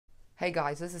Hey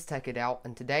guys, this is Tech It Out,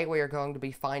 and today we are going to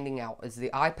be finding out, is the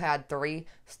iPad 3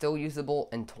 still usable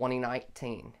in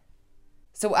 2019?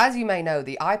 So as you may know,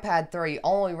 the iPad 3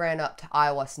 only ran up to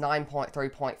iOS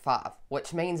 9.3.5,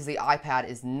 which means the iPad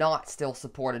is not still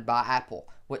supported by Apple,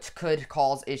 which could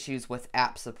cause issues with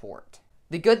app support.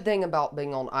 The good thing about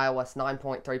being on iOS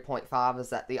 9.3.5 is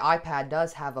that the iPad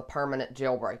does have a permanent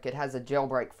jailbreak. It has a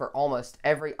jailbreak for almost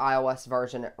every iOS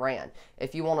version it ran.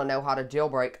 If you want to know how to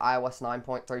jailbreak iOS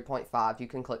 9.3.5, you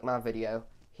can click my video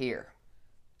here.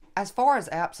 As far as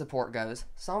app support goes,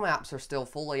 some apps are still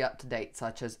fully up to date,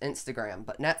 such as Instagram,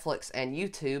 but Netflix and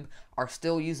YouTube are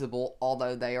still usable,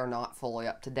 although they are not fully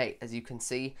up to date. As you can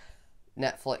see,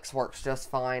 Netflix works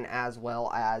just fine, as well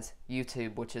as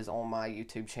YouTube, which is on my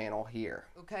YouTube channel here.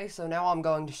 Okay, so now I'm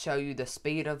going to show you the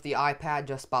speed of the iPad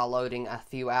just by loading a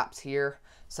few apps here.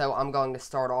 So I'm going to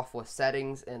start off with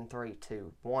settings in 3,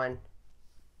 2, 1.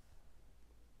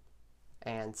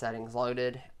 And settings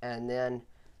loaded. And then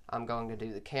I'm going to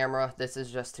do the camera. This is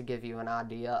just to give you an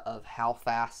idea of how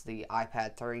fast the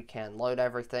iPad 3 can load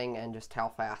everything and just how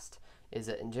fast is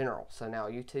it in general. So now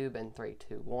YouTube in 3,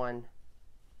 2, 1.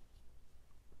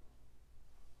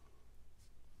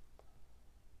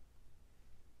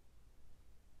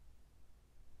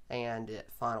 And it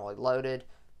finally loaded.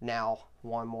 Now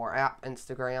one more app,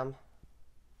 Instagram.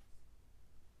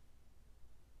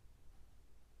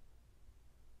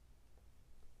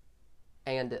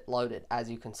 And it loaded, as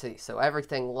you can see. So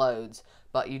everything loads,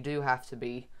 but you do have to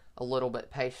be a little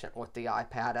bit patient with the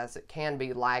iPad, as it can be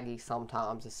laggy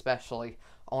sometimes, especially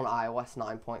on iOS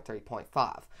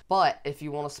 9.3.5. But if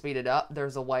you want to speed it up,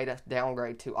 there's a way to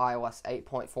downgrade to iOS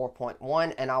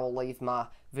 8.4.1, and I will leave my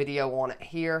video on it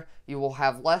here. You will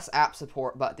have less app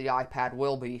support, but the iPad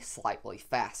will be slightly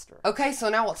faster. Okay, so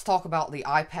now let's talk about the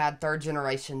iPad 3rd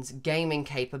generation's gaming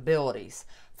capabilities.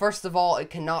 First of all,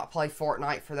 it cannot play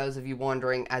Fortnite, for those of you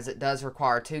wondering, as it does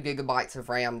require 2 GB of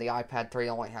RAM. The iPad 3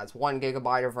 only has 1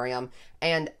 GB of RAM,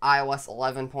 and iOS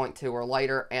 11.2 or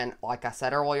later, and like I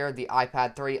said earlier, the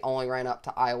iPad 3 only ran up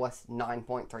to iOS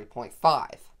 9.3.5.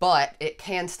 But it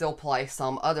can still play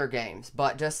some other games,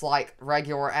 but just like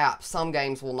regular apps, some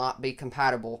games will not be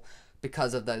compatible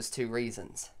because of those two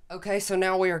reasons. Okay, so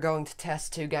now we are going to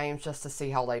test 2 games just to see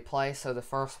how they play. So the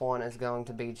first one is going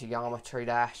to be Geometry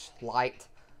Dash Lite,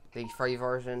 the free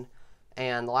version,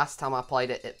 and the last time I played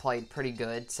it, it played pretty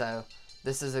good, so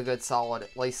this is a good solid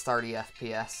at least 30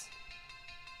 FPS.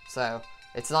 So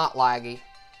it's not laggy,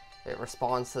 it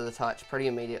responds to the touch pretty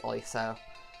immediately, so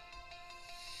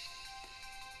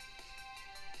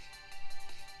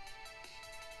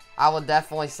I would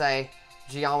definitely say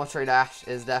Geometry Dash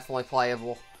is definitely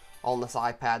playable on this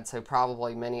iPad, so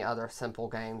probably many other simple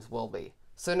games will be.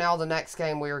 So now the next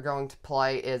game we are going to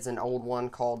play is an old one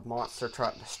called Monster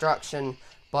Truck Destruction,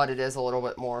 but it is a little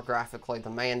bit more graphically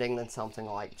demanding than something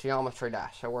like Geometry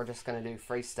Dash. So we're just going to do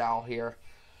freestyle here.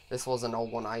 This was an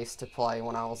old one I used to play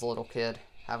when I was a little kid.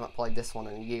 Haven't played this one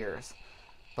in years,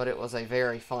 but it was a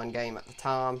very fun game at the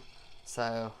time.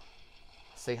 So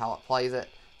see how it plays it.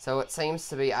 So it seems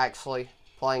to be actually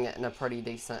playing it in a pretty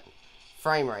decent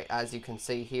frame rate, as you can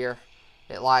see here.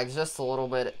 It lags just a little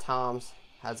bit at times,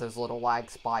 has those little lag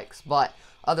spikes, but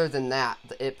other than that,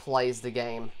 it plays the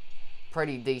game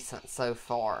pretty decent so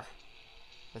far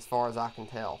as I can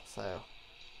tell. So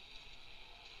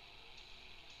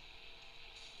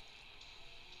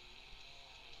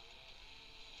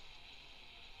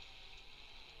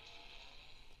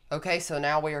okay, so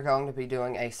now we are going to be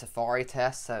doing a Safari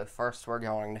test. So first we're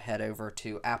going to head over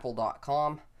to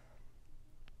apple.com.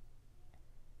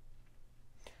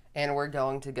 And we're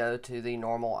going to go to the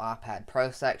normal iPad Pro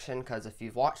section, because if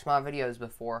you've watched my videos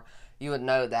before, you would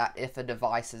know that if a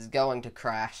device is going to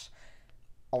crash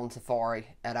on Safari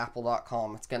at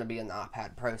apple.com, it's going to be in the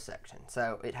iPad Pro section.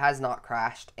 So it has not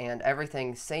crashed, and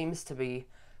everything seems to be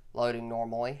loading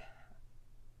normally.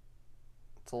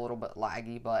 It's a little bit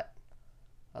laggy, but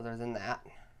other than that,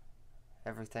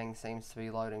 everything seems to be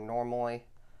loading normally.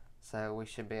 So we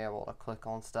should be able to click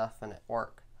on stuff and it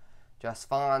work just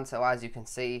fine. So as you can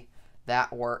see,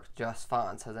 that worked just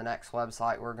fine. So the next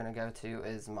website we're going to go to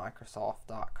is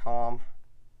Microsoft.com.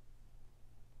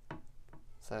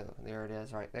 So there it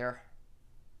is right there.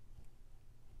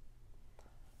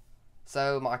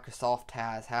 So Microsoft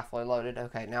has halfway loaded.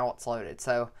 Okay, now it's loaded.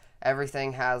 So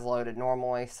everything has loaded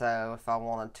normally. So if I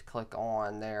wanted to click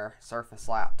on their Surface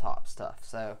laptop stuff,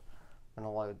 so I'm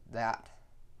going to load that.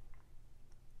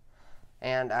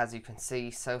 And as you can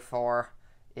see, so far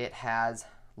it has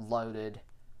loaded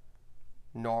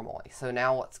normally. So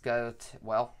now let's go to,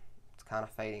 well, it's kind of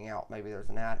fading out. Maybe there's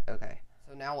an ad. Okay.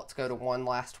 So now let's go to one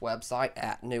last website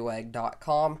at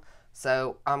newegg.com.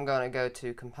 So I'm going to go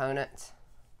to Components,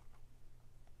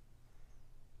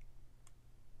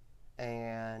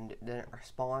 and it didn't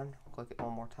respond. Click it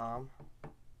one more time.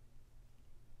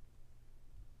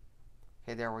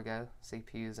 Okay, there we go.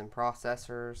 CPUs and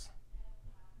processors.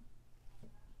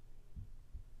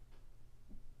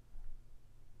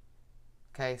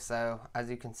 Okay, so as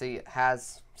you can see, it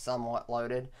has somewhat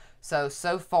loaded. So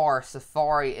far,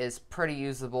 Safari is pretty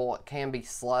usable. It can be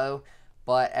slow,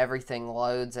 but everything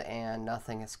loads and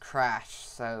nothing has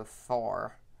crashed so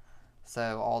far.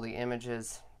 So all the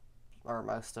images, or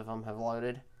most of them, have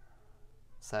loaded.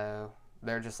 So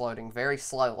they're just loading very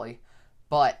slowly,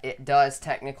 but it does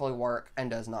technically work and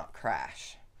does not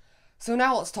crash. So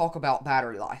now let's talk about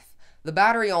battery life. The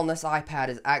battery on this iPad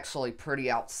is actually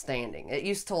pretty outstanding. It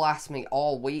used to last me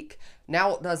all week.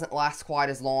 Now it doesn't last quite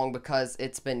as long because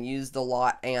it's been used a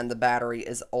lot and the battery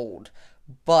is old.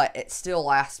 But it still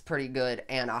lasts pretty good,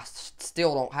 and I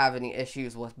still don't have any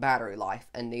issues with battery life,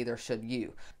 and neither should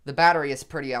you. The battery is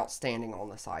pretty outstanding on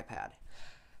this iPad.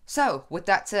 So, with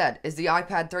that said, is the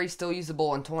iPad 3 still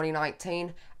usable in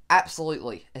 2019?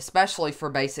 Absolutely, especially for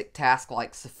basic tasks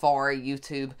like Safari,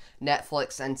 YouTube,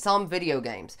 Netflix, and some video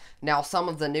games. Now, some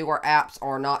of the newer apps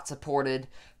are not supported,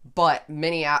 but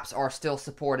many apps are still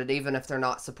supported even if they're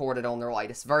not supported on their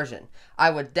latest version. I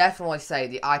would definitely say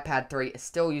the iPad 3 is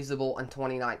still usable in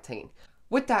 2019.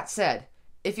 With that said,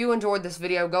 if you enjoyed this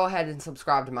video, go ahead and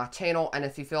subscribe to my channel, and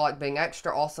if you feel like being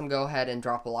extra awesome, go ahead and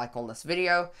drop a like on this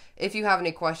video. If you have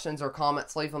any questions or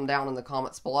comments, leave them down in the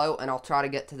comments below, and I'll try to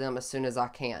get to them as soon as I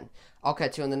can. I'll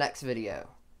catch you in the next video.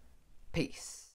 Peace.